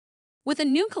With a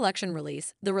new collection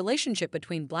release, the relationship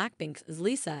between Blackpink's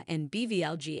Lisa and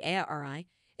BVLGARI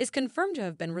is confirmed to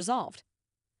have been resolved.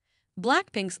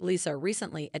 Blackpink's Lisa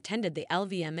recently attended the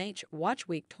LVMH Watch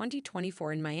Week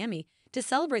 2024 in Miami to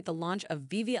celebrate the launch of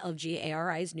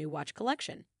BVLGARI's new watch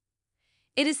collection.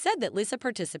 It is said that Lisa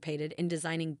participated in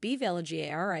designing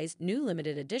BVLGARI's new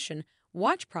limited edition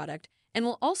watch product and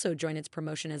will also join its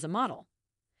promotion as a model.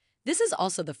 This is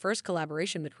also the first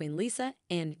collaboration between Lisa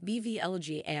and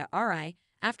BVLGARI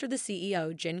after the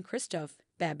CEO Jean-Christophe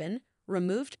Babin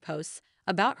removed posts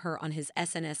about her on his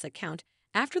SNS account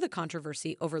after the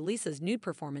controversy over Lisa's nude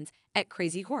performance at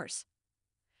Crazy Horse.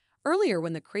 Earlier,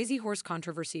 when the Crazy Horse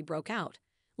controversy broke out,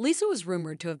 Lisa was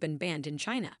rumored to have been banned in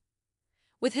China.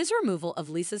 With his removal of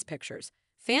Lisa's pictures,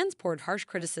 fans poured harsh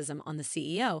criticism on the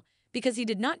CEO because he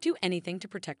did not do anything to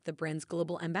protect the brand's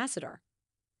global ambassador.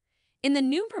 In the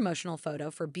new promotional photo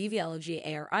for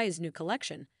BVLGARI's new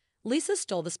collection, Lisa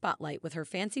stole the spotlight with her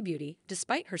fancy beauty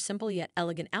despite her simple yet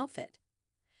elegant outfit.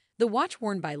 The watch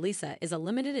worn by Lisa is a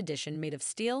limited edition made of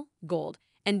steel, gold,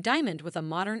 and diamond with a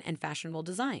modern and fashionable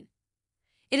design.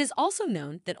 It is also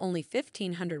known that only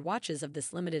 1,500 watches of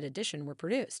this limited edition were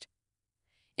produced.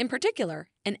 In particular,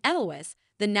 an Edelweiss,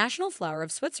 the national flower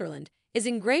of Switzerland, is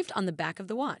engraved on the back of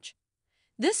the watch.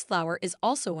 This flower is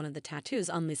also one of the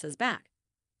tattoos on Lisa's back.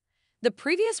 The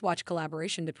previous watch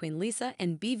collaboration between Lisa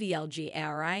and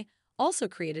BVLGARI also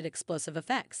created explosive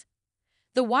effects.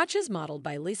 The watches modeled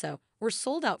by Lisa were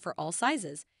sold out for all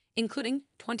sizes, including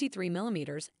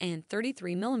 23mm and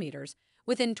 33mm,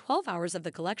 within 12 hours of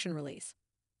the collection release.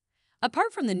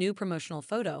 Apart from the new promotional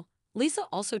photo, Lisa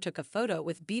also took a photo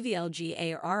with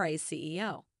BVLGARI's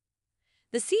CEO.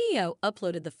 The CEO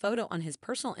uploaded the photo on his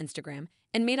personal Instagram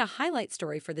and made a highlight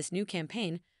story for this new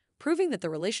campaign, proving that the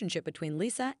relationship between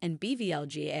Lisa and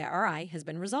BVLGARI has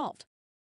been resolved.